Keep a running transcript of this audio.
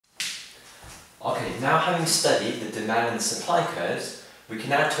Okay, now having studied the demand and supply curves, we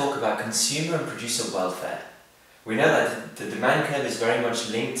can now talk about consumer and producer welfare. We know that the demand curve is very much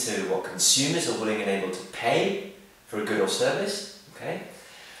linked to what consumers are willing and able to pay for a good or service, okay?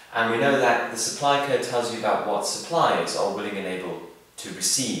 And we know that the supply curve tells you about what suppliers are willing and able to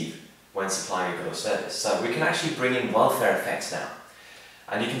receive when supplying a good or service. So we can actually bring in welfare effects now.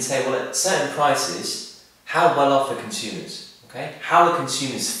 And you can say, well, at certain prices, how well off are consumers? Okay? How are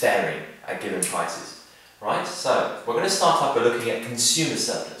consumers faring at given prices? Right? So we're going to start off by looking at consumer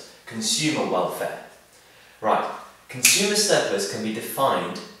surplus, consumer welfare. Right. Consumer surplus can be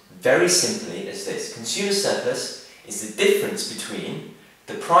defined very simply as this. Consumer surplus is the difference between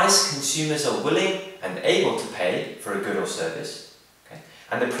the price consumers are willing and able to pay for a good or service, okay,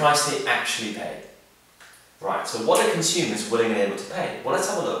 and the price they actually pay. Right, so what are consumers willing and able to pay? Well, let's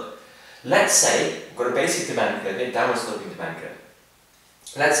have a look. Let's say we've got a basic demand curve, a downward sloping demand curve.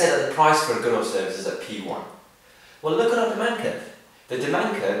 Let's say that the price for a good or service is at P1. Well, look at our demand curve. The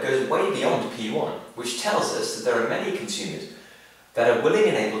demand curve goes way beyond P1, which tells us that there are many consumers that are willing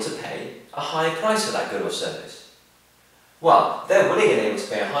and able to pay a higher price for that good or service. Well, they're willing and able to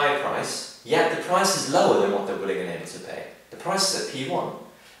pay a higher price, yet the price is lower than what they're willing and able to pay. The price is at P1.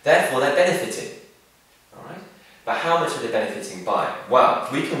 Therefore, they're benefiting. Alright? But how much are they benefiting by? Well,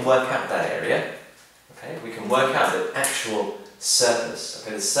 we can work out that area. Okay? We can work out the actual surplus.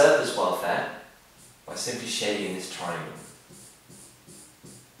 Okay, the surplus welfare by simply shading this triangle.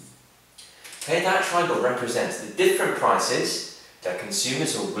 Okay, that triangle represents the different prices that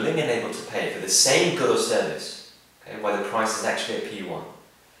consumers are willing and able to pay for the same good or service. Okay, where the price is actually at P1.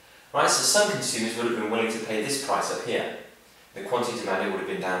 Right, so some consumers would have been willing to pay this price up here. The quantity demanded would have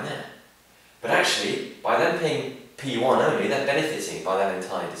been down there. But actually, by them paying P1 only, they're benefiting by that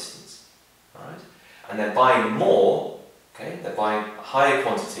entire distance. Alright? And they're buying more, okay, they're buying a higher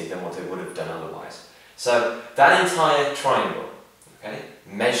quantity than what they would have done otherwise. So that entire triangle, okay,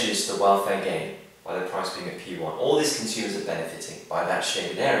 measures the welfare gain by the price being at P1. All these consumers are benefiting by that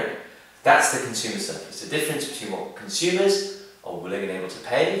shaded area. That's the consumer surplus, the difference between what consumers are willing and able to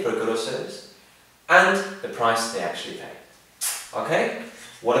pay for a good or service and the price they actually pay. Okay?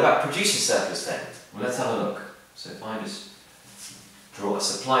 What about producer surplus then? Well, let's have a look. So if I just draw a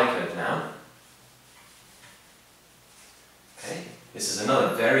supply curve now. Okay? This is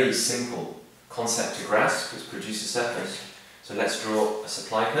another very simple concept to grasp, is producer surplus. So let's draw a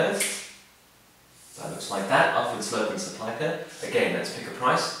supply curve. That looks like that, upward sloping supply curve. Again, let's pick a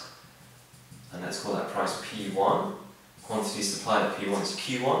price. And let's call that price P1. Quantity supplied at P1 is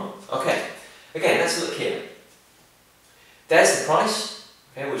Q1. Okay, again, let's look here. There's the price,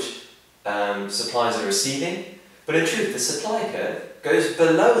 okay, which suppliers are receiving. But in truth, the supply curve goes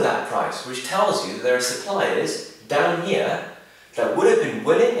below that price, which tells you that there are suppliers down here that would have been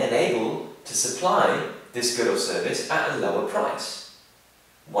willing and able to supply this good or service at a lower price.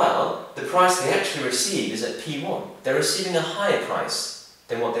 Well, the price they actually receive is at P1. They're receiving a higher price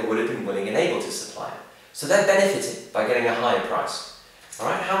than what they would have been willing and able to supply. So they're benefiting by getting a higher price.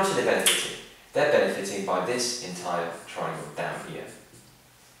 Alright, how much are they benefiting? They're benefiting by this entire triangle down here.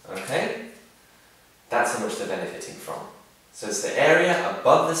 Okay? That's how much they're benefiting from. So it's the area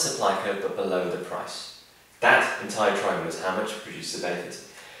above the supply curve but below the price. That entire triangle is how much producers are benefiting.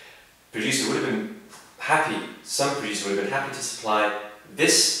 Producer would have been happy, some producers would have been happy to supply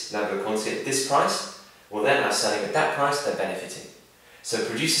this level of quantity at this price. Well, they're now selling at that price, they're benefiting. So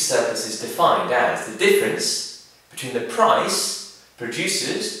producer surplus is defined as the difference between the price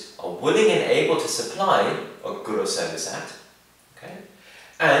producers are willing and able to supply a good or service at, okay,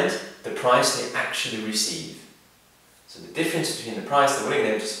 and the price they actually receive. So the difference between the price they're willing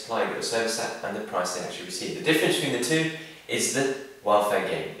and able to supply a good or service at and the price they actually receive. The difference between the two is the welfare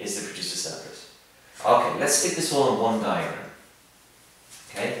gain, is the producer surplus. Okay, let's stick this all on one diagram.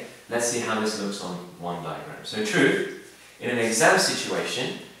 Okay, let's see how this looks on one diagram. So in truth, in an exam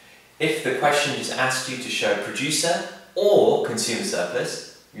situation, if the question just asked you to show producer or consumer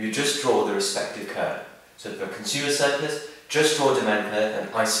surplus, you just draw the respective curve. So for consumer surplus, just draw a demand curve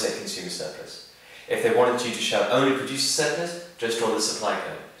and isolate consumer surplus. If they wanted you to show only producer surplus, just draw the supply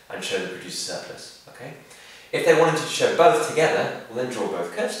curve and show the producer surplus. Okay? If they wanted you to show both together, well then draw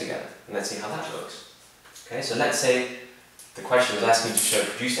both curves together and let's see how that looks. Okay, so let's say the question was asking you to show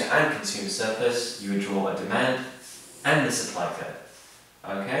producer and consumer surplus, you would draw a demand and the supply curve.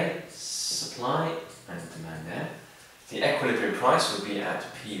 Okay, supply and demand there. The equilibrium price would be at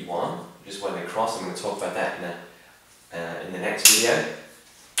P1, which is where they cross. I'm going to talk about that in the next video.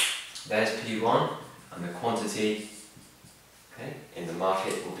 There's P1, and the quantity, okay, in the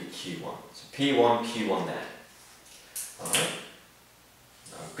market will be Q1. So P1, Q1 there. Alright.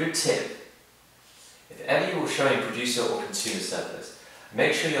 Now, good tip. if ever you're showing producer or consumer surplus,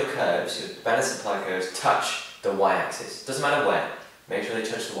 make sure your curves, your balance supply curves, touch the y-axis. Doesn't matter where, make sure they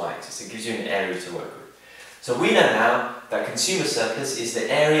touch the y-axis. It gives you an area to work with. So we know now that consumer surplus is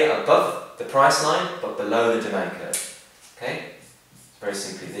the area above the price line but below the demand curve. Okay? Very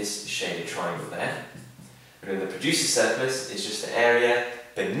simply this shaded triangle there. And then the producer surplus is just the area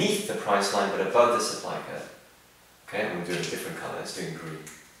beneath the price line but above the supply curve. Okay, I'm doing a different colour, it's doing green.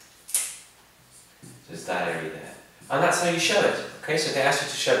 So it's that area there. And that's how you show it. Okay, so they ask you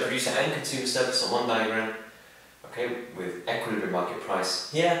to show producer and consumer surplus on one diagram. Okay, with equilibrium market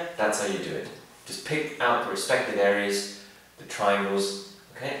price here, that's how you do it. Just pick out the respective areas, the triangles,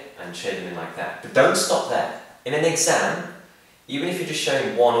 okay, and shade them in like that. But don't stop there. In an exam, even if you're just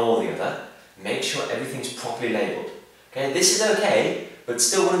showing one or the other, make sure everything's properly labelled. Okay, this is okay, but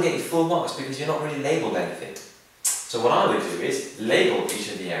still wouldn't get you full marks because you're not really labelled anything. So what I would do is label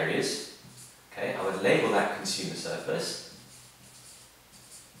each of the areas. Okay, I would label that consumer surplus.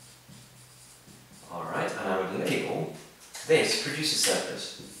 Alright, and I would label this producer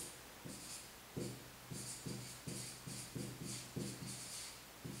surplus.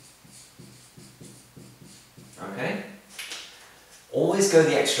 Okay? Always go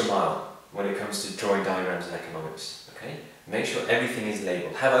the extra mile when it comes to drawing diagrams in economics. Okay? Make sure everything is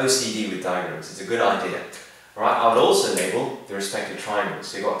labelled. Have OCD with diagrams, it's a good idea. Alright, I would also label the respective triangles.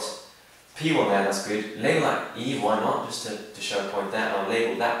 So you've got P1 there, that's good. Label that E, why not? Just to show a point there. And I'll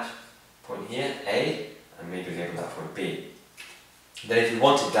label that point here, A, and maybe label that point B. Then if you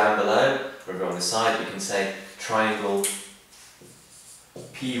want it down below, or on the side, you can say triangle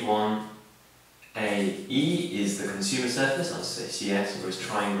P1 AE is the consumer surplus, I'll say CS, whereas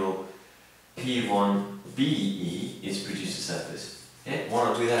triangle P1 BE is producer surplus. Yeah, why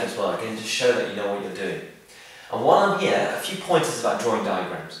not do that as well? Again, just show that you know what you're doing. And while I'm here, a few pointers about drawing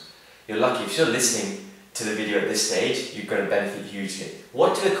diagrams. You're lucky, if you're listening to the video at this stage, you're going to benefit hugely.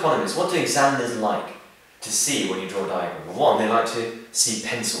 What do economists, what do examiners like to see when you draw a diagram? Well, one, they like to see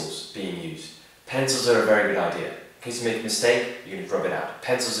pencils being used. Pencils are a very good idea. In case you make a mistake, you can rub it out.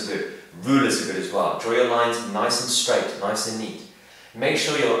 Pencils are good. Rulers are good as well. Draw your lines nice and straight, nice and neat. Make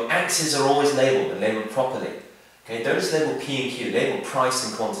sure your axes are always labelled and labelled properly. Okay, don't just label P and Q, label price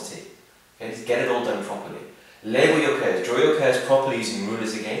and quantity. Okay, just get it all done properly. Label your curves, draw your curves properly using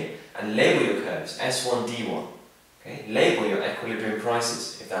rulers again, and label your curves, S1, D1. Okay? Label your equilibrium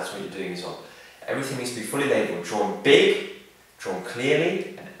prices, if that's what you're doing as well. Everything needs to be fully labelled, drawn big, drawn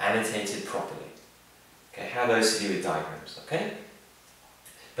clearly, and annotated properly. Okay, have those to do with diagrams, okay?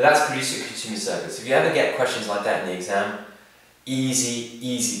 But that's producer consumer surplus. If you ever get questions like that in the exam,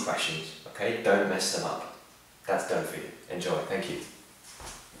 easy questions, okay? Don't mess them up. That's done for you. Enjoy, thank you.